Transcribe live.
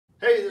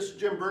Hey, this is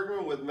Jim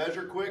Bergman with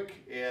Measure Quick,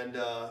 and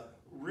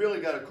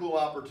really got a cool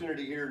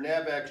opportunity here.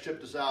 Navac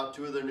shipped us out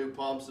two of their new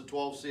pumps, the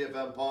 12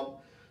 CFM pump,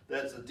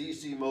 that's a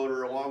DC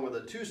motor, along with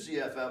a 2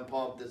 CFM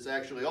pump that's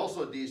actually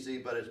also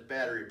DC, but it's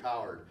battery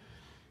powered.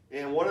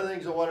 And one of the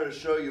things I wanted to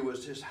show you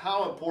was just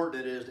how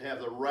important it is to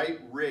have the right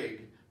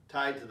rig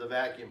tied to the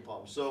vacuum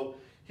pump. So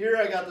here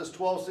I got this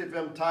 12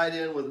 CFM tied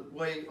in with the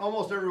way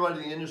almost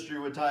everybody in the industry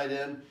would tie it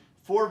in.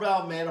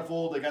 4-valve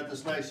manifold. They got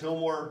this nice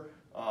Hillmore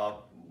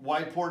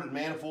wide ported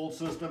manifold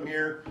system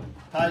here,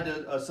 tied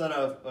to a set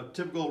of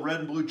typical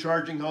red and blue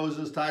charging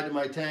hoses tied to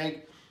my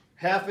tank.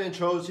 1/2-inch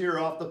hose here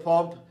off the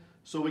pump,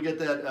 so we get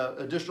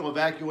that additional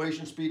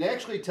evacuation speed. I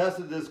actually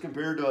tested this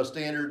compared to a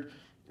standard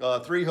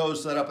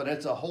 3-hose setup, and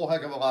it's a whole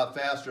heck of a lot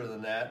faster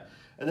than that.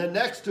 And then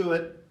next to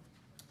it,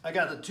 I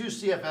got the 2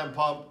 CFM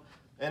pump,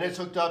 and it's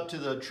hooked up to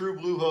the True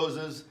Blue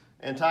hoses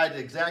and tied to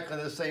exactly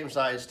the same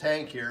size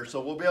tank here.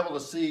 So we'll be able to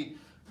see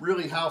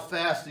really how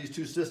fast these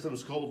two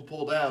systems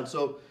pull down.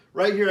 So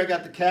right here I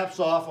got the caps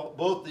off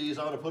both these.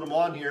 I'm going to put them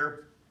on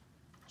here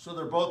so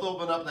they're both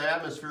open up the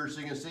atmosphere,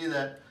 so you can see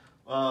that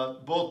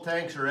both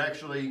tanks are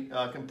actually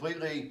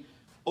completely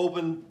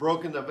open,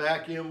 broken the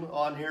vacuum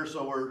on here,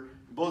 so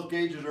both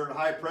gauges are at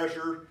high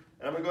pressure.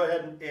 And I'm going to go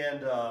ahead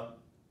and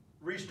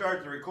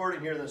restart the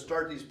recording here and then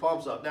start these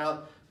pumps up.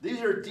 Now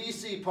these are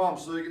DC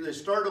pumps, so they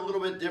start a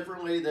little bit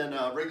differently than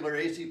a regular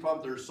AC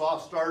pump. They're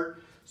soft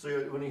start. So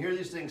when you hear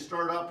these things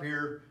start up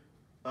here,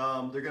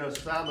 they're going to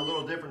sound a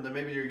little different than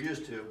maybe you're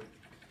used to.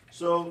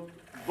 So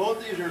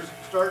both these are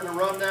starting to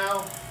run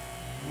now.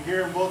 You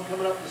hear them both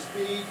coming up to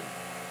speed.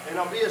 And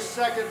it'll be a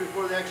second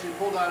before they actually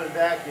pull down and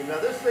vacuum. Now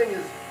this thing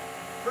is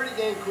pretty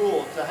dang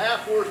cool. It's a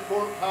 1/2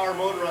 horsepower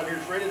motor on here.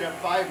 It's rated at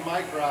 5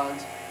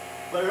 microns,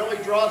 but it only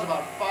draws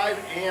about 5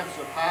 amps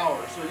of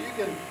power. So you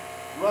can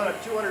run a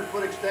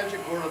 200-foot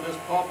extension cord on this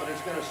pump and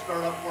it's going to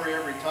start up for you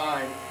every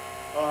time.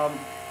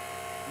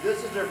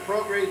 This is their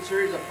Pro Grade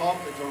series of pump.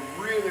 It's a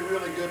really,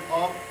 really good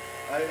pump.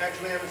 I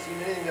actually haven't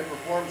seen anything that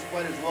performs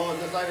quite as low as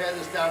this. I've had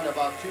this down to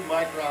about 2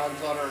 microns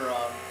on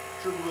our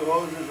True Blue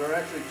hoses, or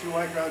actually 2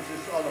 microns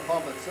just on the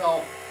pump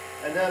itself.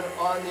 And then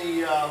on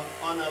the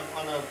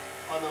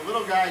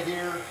little guy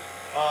here,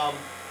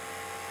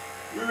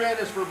 we ran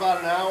this for about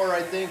an hour,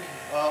 I think,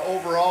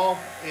 overall.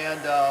 And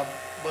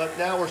but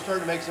now we're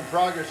starting to make some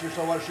progress here,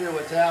 so I want to show you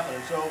what's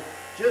happening. So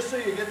just so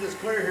you get this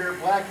clear here,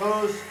 black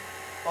hose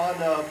on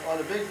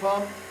the big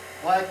pump,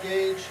 black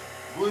gauge,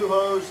 blue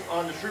hose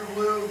on the True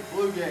Blue,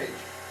 blue gauge.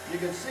 You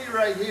can see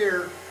right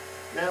here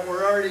that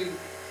we're already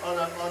on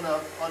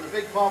the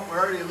big pump, we're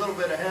already a little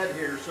bit ahead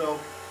here. So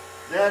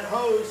that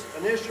hose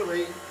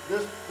initially,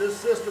 this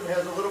system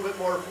has a little bit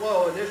more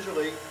flow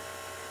initially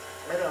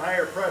at a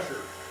higher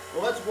pressure.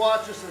 Well, let's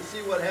watch this and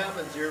see what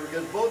happens here,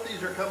 because both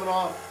these are coming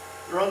off.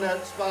 They're on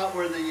that spot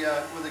where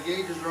the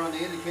gauges are on the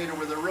indicator,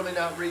 where they're really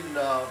not reading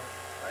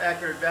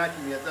accurate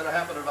vacuum yet. That'll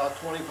happen at about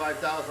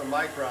 25,000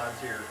 microns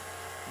here.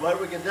 But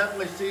we can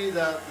definitely see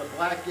the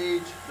black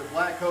gauge, the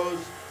black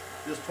hose,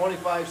 this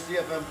 25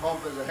 CFM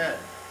pump is ahead.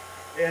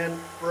 And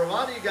for a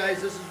lot of you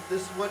guys, this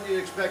is what you'd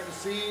expect to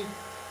see.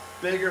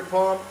 Bigger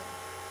pump,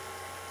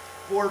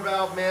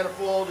 4-valve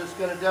manifold. It's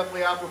going to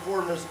definitely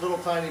outperform this little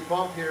tiny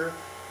pump here.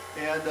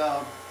 And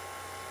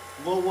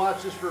we'll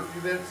watch this for a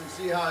few minutes and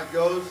see how it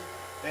goes.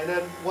 And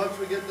then once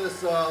we get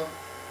this a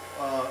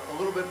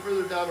little bit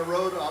further down the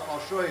road,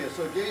 I'll show you.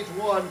 So gauge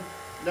 1,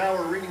 now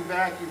we're reading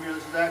vacuum here.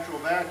 This is actual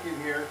vacuum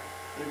here.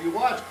 And if you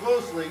watch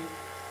closely,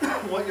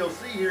 what you'll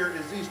see here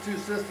is these two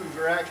systems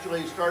are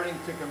actually starting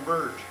to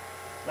converge.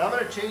 Now I'm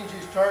going to change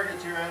these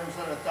targets here. I have them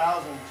set at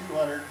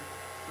 1,200.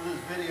 For this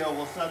video,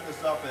 we'll set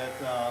this up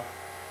at,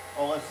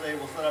 let's say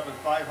we'll set up at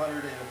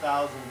 500 and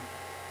 1,000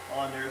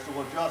 on there. So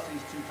we'll adjust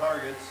these two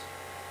targets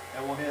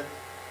and we'll hit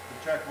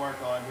the check mark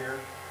on here.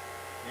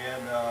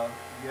 And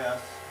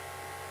yes.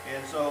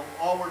 And so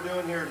all we're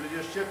doing here is we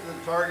just shift the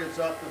targets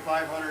up to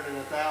 500 and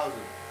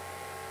 1,000.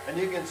 And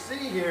you can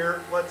see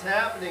here what's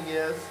happening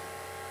is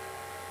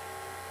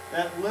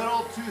that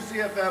little 2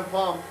 CFM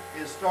pump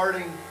is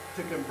starting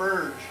to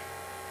converge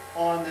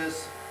on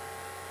this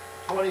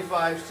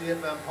 25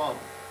 CFM pump.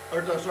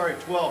 Or no, sorry,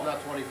 12,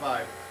 not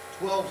 25.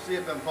 12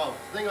 CFM pump.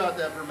 Think about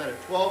that for a minute.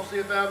 12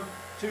 CFM,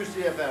 2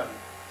 CFM.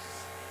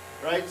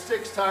 Right?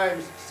 6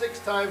 times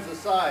the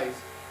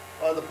size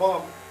of the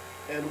pump.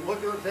 And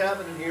look at what's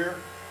happening here.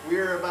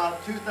 We're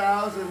about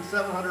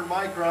 2,700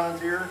 microns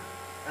here,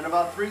 and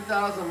about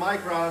 3,000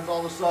 microns all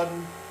of a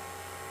sudden,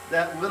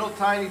 that little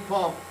tiny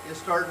pump is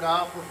starting to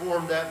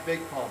outperform that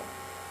big pump,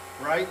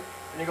 right?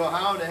 And you go,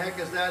 how in the heck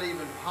is that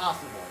even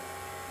possible?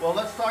 Well,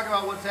 let's talk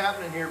about what's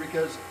happening here,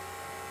 because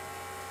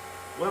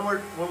when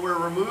we're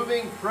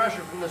removing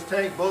pressure from this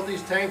tank, both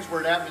these tanks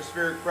were at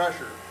atmospheric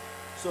pressure.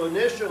 So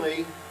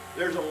initially,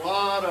 there's a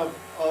lot of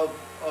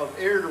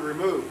air to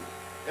remove.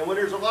 And when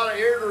there's a lot of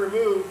air to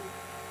remove,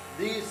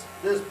 this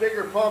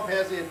bigger pump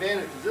has the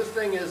advantage, because this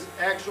thing is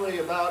actually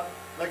about,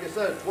 like I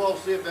said, a 12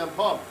 CFM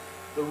pump.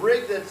 The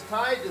rig that's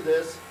tied to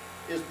this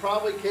is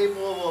probably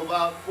capable of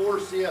about 4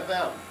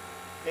 CFM.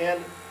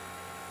 And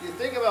you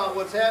think about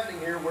what's happening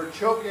here, we're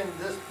choking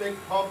this big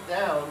pump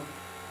down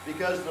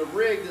because the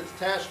rig that's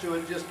attached to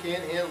it just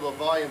can't handle the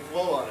volume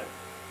flow on it.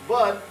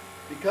 But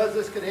because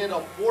this can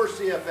handle 4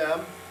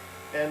 CFM,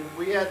 and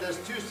we had this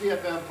 2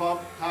 CFM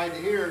pump tied to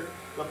here,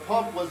 the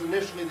pump was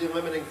initially the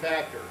limiting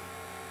factor.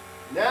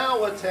 Now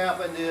what's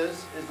happened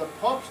is the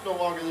pump's no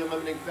longer the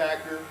limiting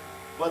factor,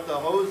 but the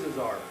hoses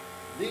are.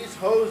 These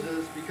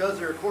hoses, because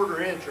they're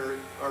 1/4 inch,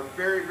 are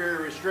very,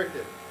 very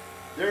restricted.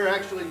 They're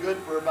actually good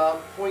for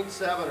about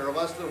 0.7 or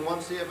less than 1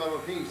 CFM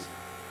apiece.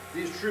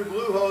 These True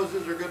Blue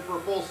hoses are good for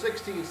a full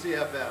 16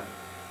 CFM.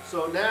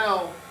 So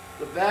now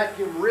the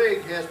vacuum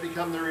rig has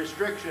become the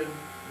restriction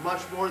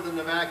much more than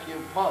the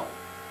vacuum pump.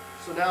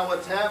 So now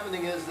what's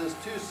happening is this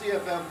 2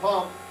 CFM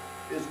pump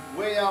is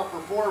way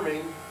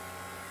outperforming.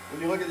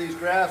 When you look at these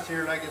graphs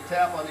here, and I can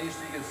tap on these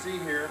so you can see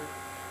here,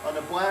 on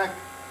the black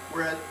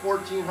we're at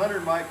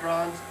 1400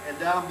 microns, and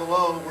down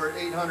below we're at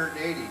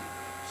 880.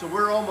 So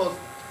we're almost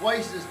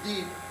twice as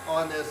deep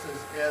on this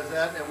as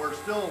that, and we're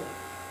still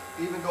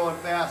even going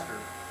faster.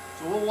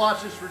 So we'll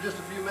watch this for just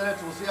a few minutes,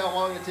 and we'll see how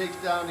long it takes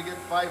down to get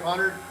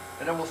 500,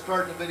 and then we'll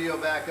start the video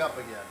back up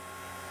again.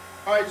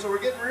 All right, so we're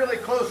getting really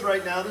close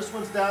right now. This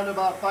one's down to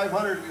about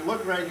 500. If you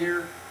look right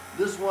here,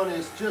 this one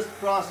is just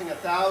crossing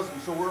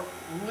 1,000. So we're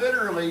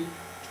literally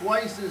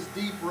twice as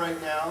deep right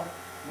now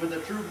with the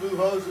True Blue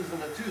hoses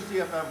and the 2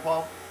 CFM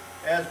pump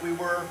as we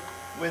were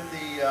with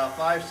the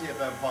 5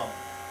 CFM pump.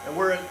 And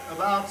we're at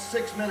about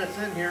 6 minutes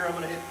in here. I'm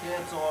going to hit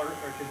cancel or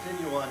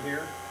continue on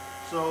here.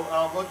 So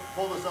I'll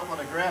pull this up on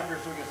a graph here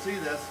so we can see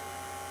this.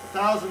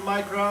 1,000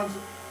 microns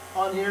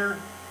on here,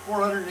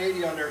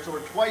 480 on there. So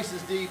we're twice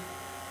as deep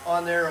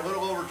on there, a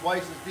little over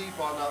twice as deep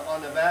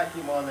on the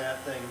vacuum on that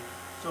thing.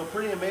 So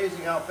pretty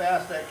amazing how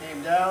fast that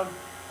came down.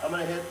 I'm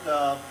going to hit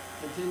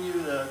continue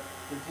the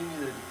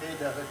decay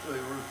test. Actually,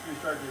 we'll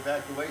restart the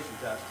evacuation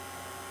test.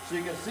 So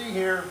you can see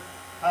here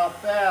how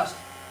fast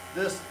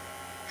this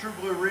True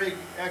Blue rig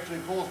actually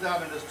pulls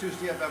down in this 2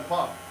 CFM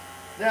pump.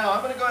 Now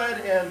I'm going to go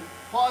ahead and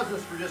pause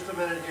this for just a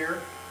minute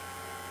here,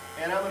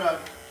 and I'm going to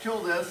kill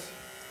this,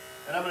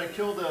 and I'm going to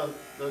kill the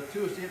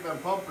 2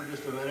 CFM pump for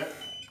just a minute,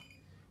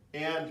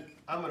 and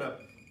I'm going to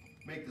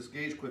make this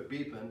gauge quit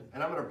beeping,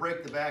 and I'm going to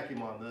break the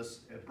vacuum on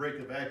this and break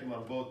the vacuum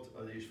on both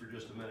of these for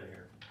just a minute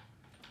here.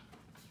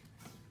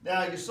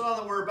 Now you saw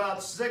that we're about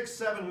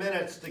 6-7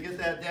 minutes to get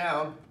that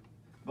down,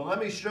 but let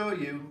me show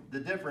you the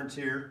difference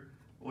here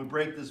when we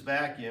break this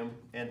vacuum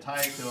and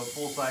tie it to a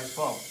full-size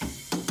pump.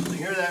 So you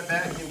hear that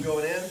vacuum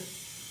going in.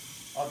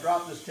 I'll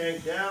drop this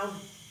tank down,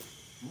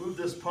 move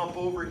this pump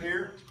over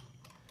here,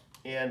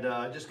 and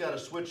I just got to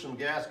switch some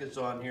gaskets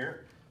on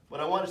here. But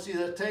I want to see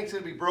that tank's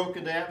going to be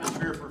broken to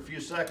atmosphere for a few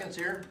seconds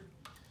here.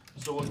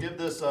 So we'll give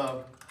this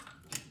a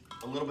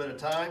little bit of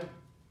time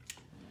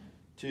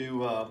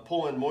to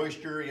pull in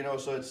moisture, you know,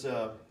 so it's,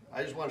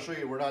 I just want to show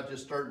you we're not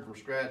just starting from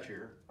scratch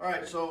here. All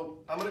right, so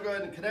I'm going to go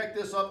ahead and connect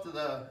this up to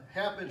the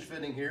 1/2 inch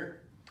fitting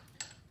here,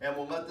 and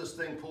we'll let this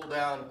thing pull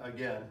down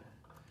again.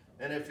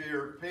 And if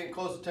you're paying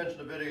close attention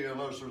to the video, you'll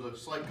notice there's a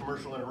slight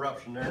commercial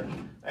interruption there.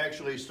 I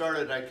actually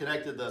I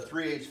connected the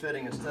 3/8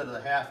 fitting instead of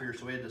the 1/2 here,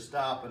 so we had to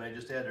stop, and I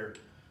just had to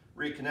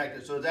reconnect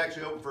it. So it's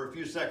actually open for a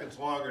few seconds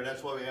longer, and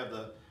that's why we have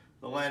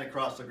the line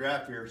across the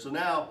graph here. So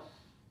now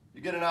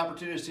you get an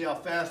opportunity to see how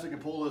fast we can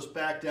pull this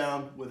back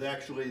down with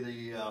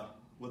actually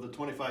with the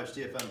 25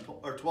 CFM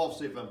or 12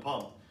 CFM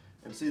pump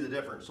and see the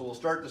difference. So we'll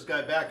start this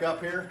guy back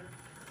up here.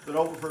 It's been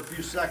open for a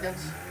few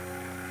seconds,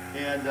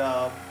 and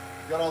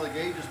got all the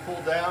gauges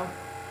pulled down,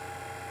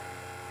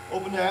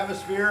 open the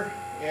atmosphere,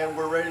 and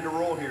we're ready to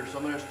roll here. So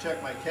I'm going to just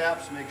check my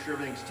caps, make sure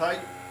everything's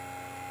tight.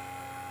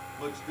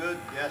 Looks good,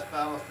 gas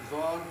ballast is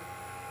on,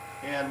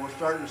 and we're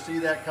starting to see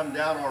that come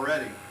down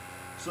already.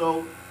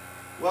 So,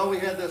 well, we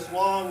had this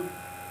long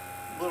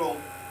little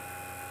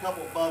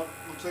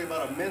looks like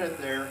about a minute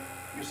there.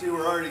 You see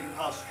we're already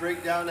how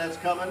straight down that's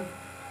coming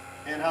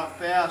and how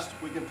fast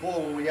we can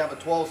pull when we have a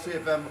 12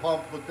 CFM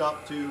pump hooked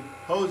up to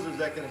hoses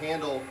that can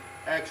handle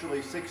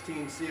actually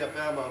 16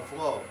 CFM of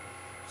flow.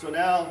 So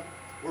now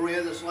where we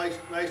have this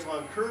nice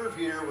long curve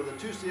here with a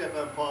 2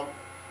 CFM pump,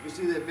 you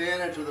see the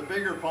advantage of the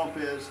bigger pump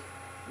is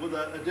with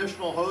the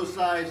additional hose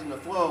size and the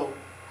flow,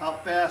 how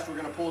fast we're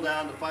going to pull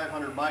down to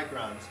 500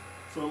 microns.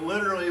 So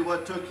literally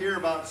what took here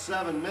about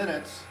 7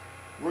 minutes,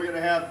 we're going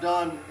to have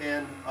done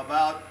in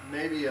about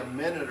maybe a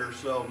minute or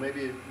so,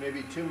 maybe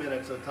 2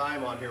 minutes of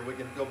time on here. We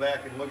can go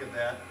back and look at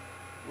that.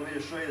 Let me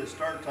just show you the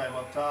start time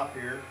up top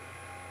here.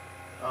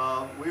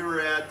 We were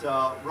at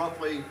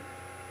roughly,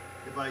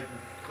 if I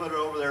put it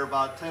over there,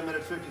 about 10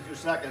 minutes 52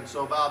 seconds,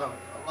 so about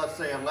let's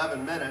say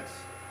 11 minutes.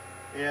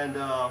 And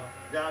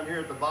down here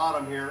at the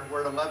bottom here,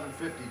 we're at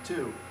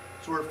 11:52.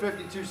 So we're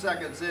 52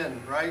 seconds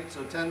in, right?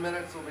 So 10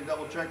 minutes, let me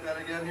double check that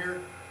again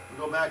here.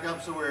 We'll go back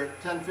up, so we're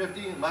at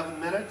 10:50, 11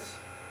 minutes.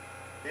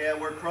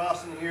 And we're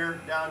crossing here,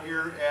 down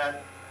here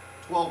at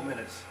 12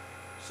 minutes.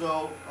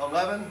 So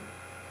 11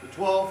 to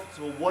 12,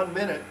 so 1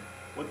 minute.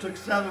 What took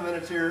 7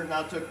 minutes here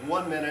now took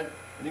 1 minute.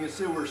 And you can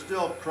see we're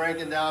still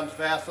cranking down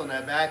fast on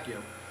that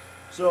vacuum.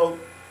 So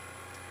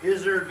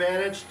is there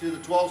advantage to the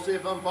 12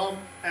 CFM pump?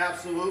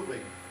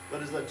 Absolutely.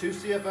 But is a 2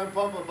 CFM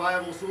pump a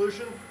viable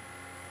solution?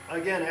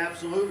 Again,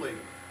 absolutely.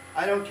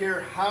 I don't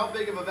care how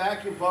big of a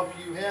vacuum pump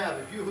you have.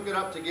 If you hook it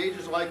up to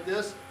gauges like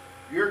this,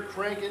 you're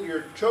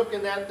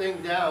choking that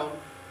thing down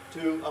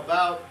to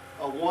about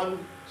a 1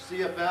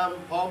 CFM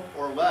pump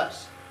or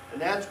less.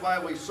 And that's why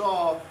we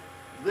saw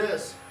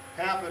this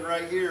happen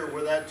right here,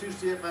 where that 2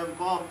 CFM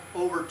pump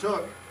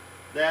overtook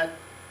that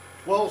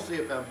 12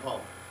 CFM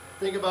pump.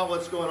 Think about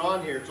what's going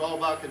on here. It's all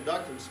about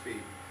conductance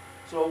speed.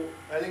 So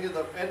I think at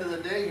the end of the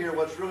day here,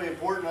 what's really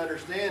important to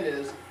understand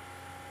is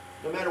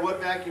no matter what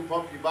vacuum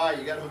pump you buy,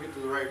 you got to hook it to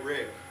the right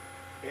rig.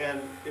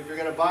 And if you're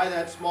going to buy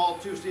that small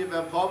 2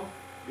 CFM pump,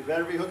 you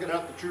better be hooking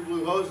up the True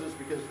Blue hoses,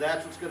 because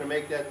that's what's going to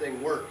make that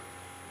thing work.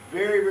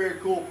 Very, very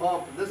cool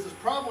pump. And this is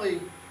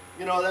probably,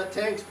 you know, that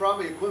tank's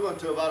probably equivalent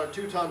to about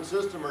a 2-ton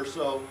system or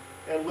so.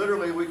 And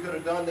literally we could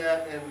have done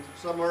that in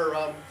somewhere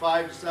around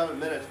 5 to 7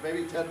 minutes,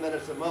 maybe 10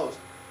 minutes at most.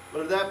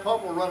 But if that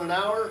pump will run an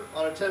hour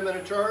on a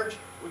 10-minute charge,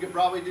 we could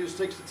probably do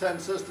 6 to 10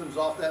 systems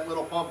off that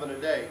little pump in a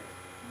day.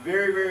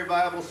 Very, very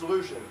viable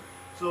solution.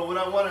 So would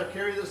I want to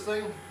carry this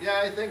thing? Yeah,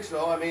 I think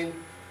so. I mean,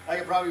 I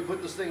could probably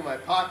put this thing in my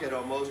pocket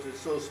almost. It's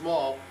so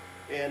small,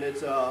 and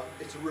it's a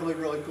really,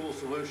 really cool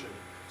solution.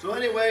 So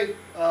anyway,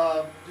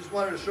 just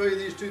wanted to show you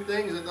these 2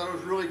 things. I thought it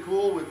was really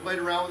cool. We played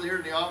around with it here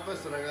in the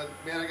office, and I got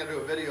to do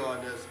a video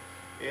on this.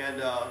 And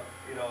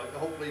you know,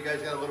 hopefully you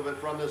guys got a little bit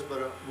from this, but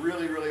a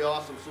really, really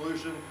awesome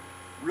solution.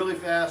 Really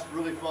fast,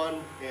 really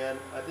fun, and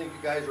I think you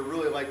guys will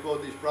really like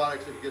both these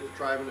products if you get to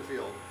try them in the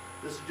field.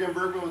 This is Jim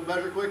Bergman with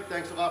Measure Quick.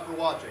 Thanks a lot for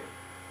watching.